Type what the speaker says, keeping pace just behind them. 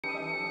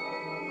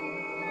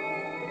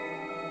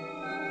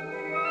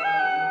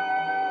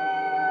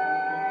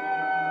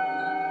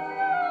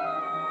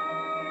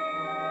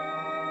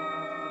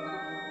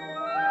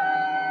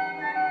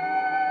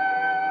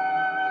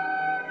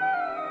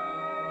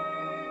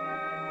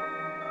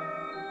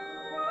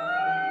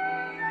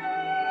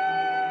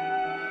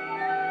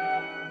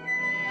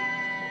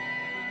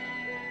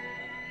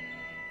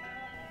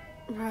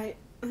Right,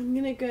 I'm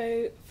gonna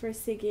go for a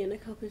ciggy and a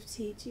cup of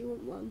tea. Do you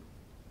want one?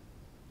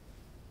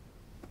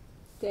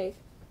 Dave?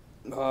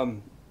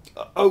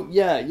 Oh,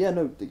 yeah,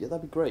 no, yeah,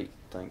 that'd be great,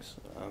 thanks.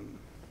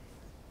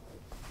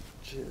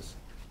 Cheers.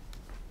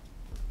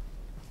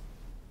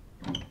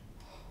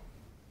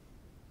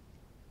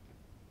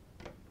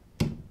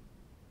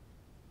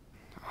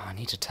 I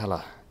need to tell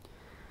her.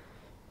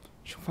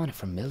 She'll find it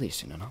from Millie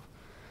soon enough.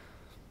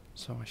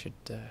 So I should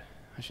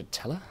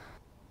tell her?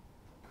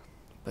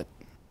 But...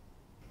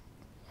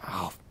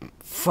 oh,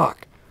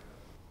 fuck.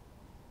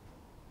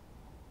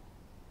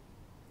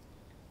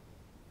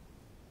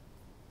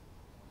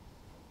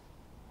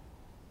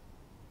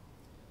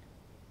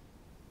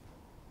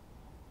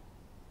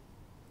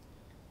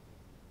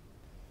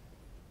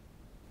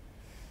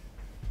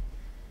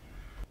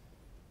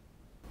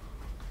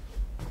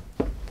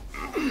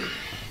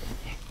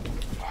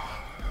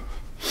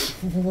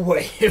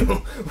 Wait,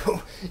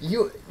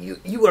 you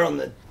were on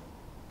the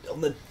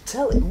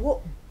telly.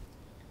 What?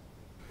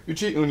 You're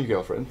cheating on your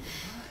girlfriend.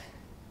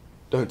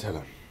 Don't tell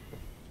her.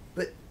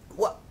 But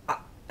what? I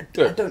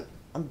don't.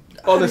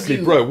 Honestly,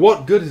 bro,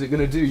 what good is it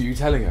going to do you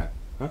telling her?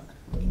 Huh?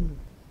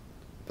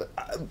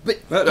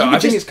 But No, I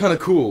think it's kind of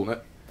cool.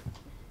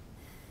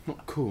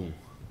 Not cool.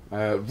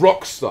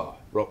 Rock star.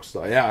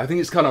 Yeah, I think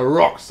it's kind of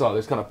rock star.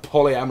 This kind of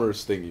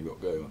polyamorous thing you got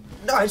going on.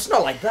 No, it's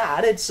not like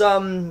that. It's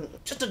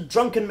just a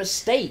drunken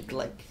mistake.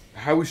 Like.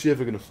 How is she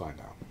ever going to find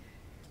out?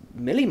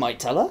 Millie might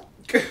tell her.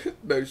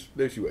 No,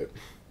 she won't.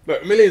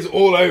 Look, Millie's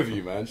all over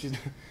you, man. She's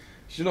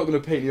not going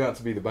to paint you out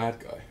to be the bad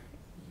guy.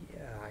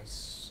 Yeah, I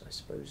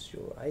suppose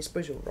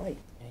you're right.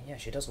 Yeah,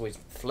 she does always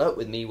flirt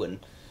with me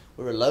when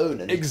we're alone.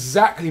 And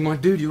exactly, my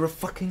dude. You're a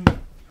fucking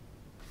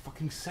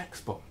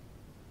sex bomb.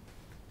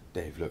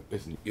 Dave, look,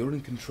 listen. You're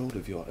in control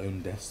of your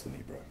own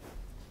destiny,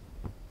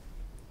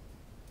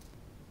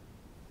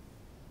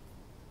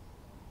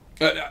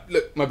 bro.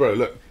 Look, my bro.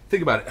 Look,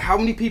 think about it. How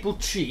many people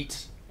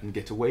cheat and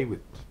get away with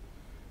it?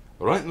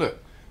 All right,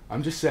 look.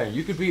 I'm just saying,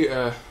 you could be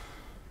a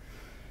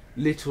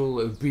little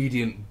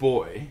obedient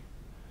boy,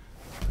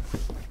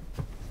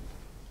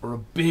 or a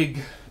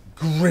big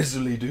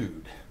grizzly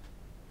dude.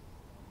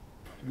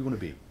 What do you want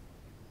to be?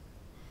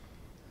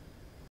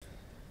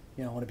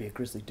 yeah, I want to be a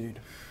grizzly dude.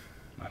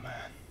 My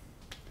man.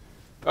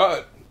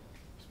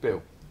 It's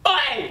Bill.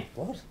 Oi!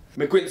 What?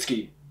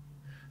 McGwinsky,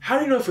 how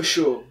do you know for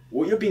sure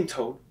what you're being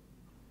told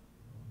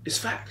is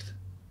fact?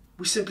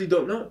 We simply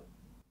don't know.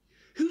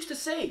 Who's to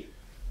say?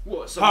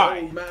 What, some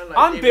Hi, old man like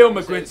I'm David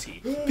Bill says,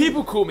 McGwinsky.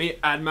 People call me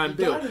Adman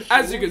Bill.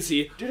 As you can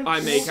see,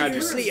 I make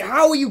adverts. Seriously,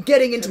 how are you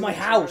getting into my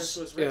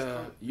house?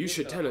 You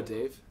should tell her,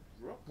 Dave.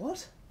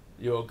 What?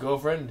 Your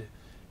girlfriend,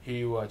 who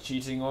you are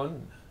cheating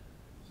on.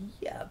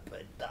 Yeah,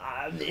 but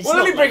it's Well,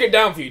 not let me like... break it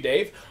down for you,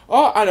 Dave.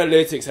 Our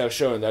analytics have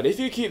shown that if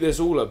you keep this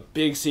all a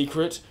big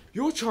secret,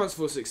 your chance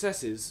for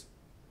success is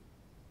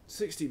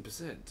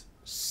 16%.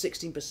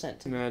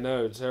 16%. I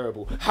know,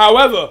 terrible.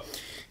 However,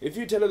 if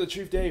you tell her the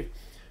truth, Dave,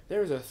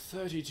 there is a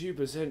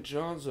 32%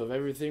 chance of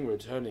everything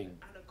returning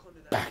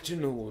back to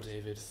normal,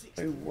 David.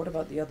 So what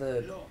about the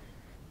other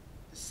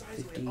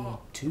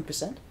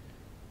 52%?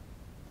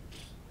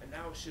 And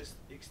now it's just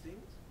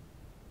extinct?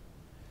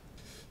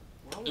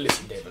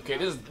 Listen, Dave, okay,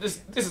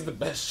 this is the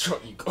best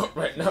shot you got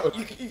right now.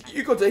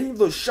 You got to hear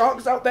those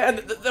sharks out there, and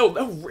they'll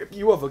rip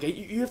you off, okay?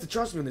 You have to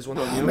trust me on this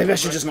one. Maybe I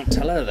should just not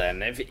tell her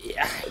then.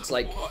 It's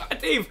like...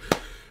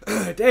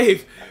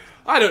 Dave,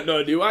 I don't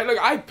know, dude.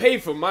 I pay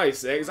for my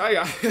sex.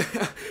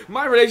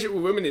 My relationship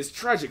with women is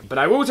tragic. But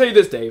I will tell you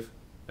this, Dave.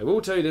 I will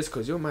tell you this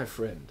because you're my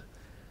friend.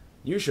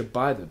 You should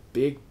buy the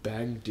Big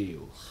Bang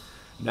deal.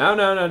 Now,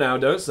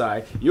 don't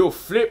sigh. You'll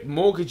flip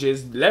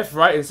mortgages left,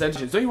 right, and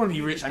centre. Don't you want to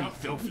be rich? I mean,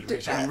 filthy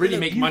rich. I mean, really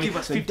make money.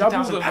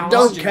 I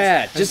don't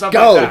care. Just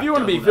go. Like if you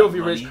want to be filthy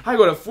rich, I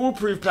got a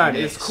foolproof plan.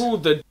 It's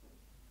called the...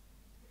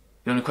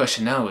 The only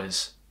question now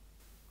is...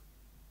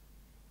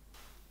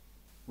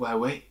 why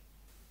wait?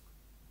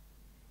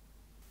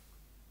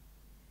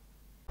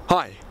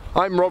 Hi,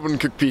 I'm Robin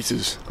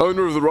Cook-Peters,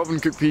 owner of the Robin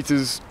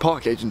Cook-Peters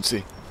Park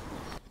Agency.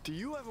 Do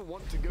you ever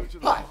want to go to the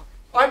park?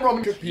 I'm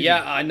Robin Cook-Peters.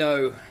 Yeah, I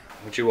know.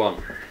 What do you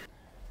want?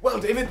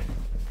 Well, David,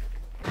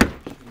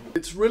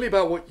 It's really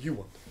about what you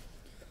want.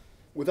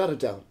 Without a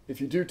doubt, if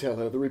you do tell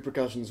her, the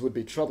repercussions would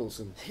be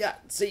troublesome. Yeah,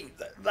 see,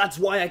 that's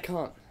why I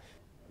can't.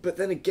 But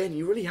then again,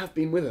 you really have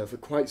been with her for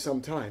quite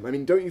some time. I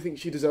mean, don't you think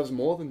she deserves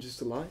more than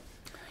just a lie?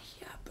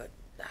 Yeah, but...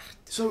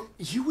 So,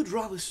 you would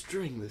rather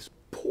string this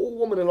poor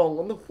woman along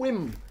on the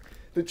whim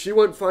that she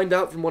won't find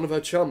out from one of her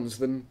chums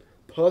than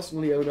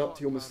personally own up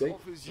to your mistake,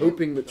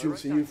 hoping that she'll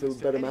see you for a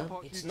better man?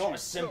 It's not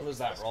as simple as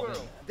that, Robin.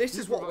 This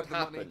is what would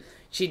happen.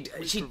 She'd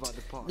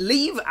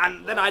leave,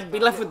 and then I'd be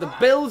left with the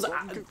bills.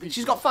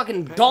 She's got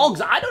fucking dogs.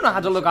 I don't know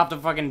how to look after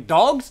fucking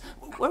dogs.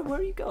 Where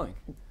are you going?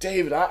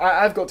 David,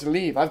 I've got to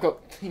leave. I've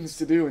got things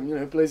to do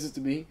and, places to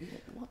be.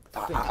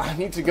 I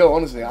need to go,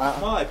 honestly.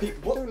 Hi,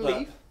 what? Don't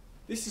leave.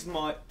 This is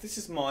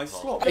my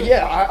slot.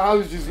 Yeah, I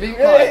was just leaving.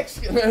 Hi.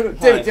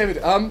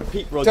 David,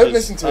 Pete Rogers. don't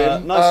listen to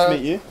him. Nice to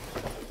meet you.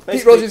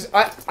 Pete Rogers,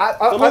 I'm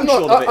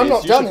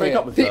not done break here.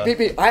 up with her.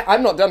 Pete,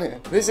 I'm not done here.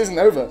 This isn't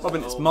over.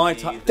 Robin, it's my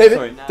time.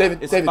 David,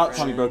 It's about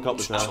time you broke up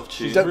with her.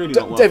 She's Don't- really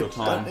don't- not worth your David,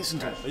 time. don't listen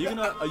to her.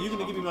 Are you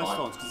gonna give me my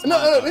response? 'Cause it's No,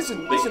 my no, time.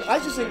 listen. I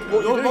just think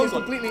what you're doing is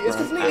Robot.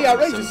 completely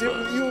outrageous.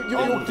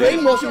 You're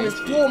brainwashing this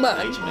poor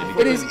man.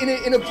 It is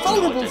in a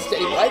vulnerable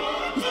state, right?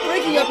 He's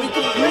breaking up. He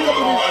could break up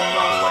with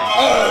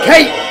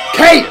his.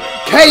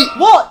 Kate!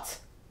 What?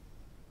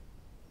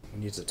 We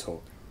need to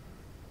talk.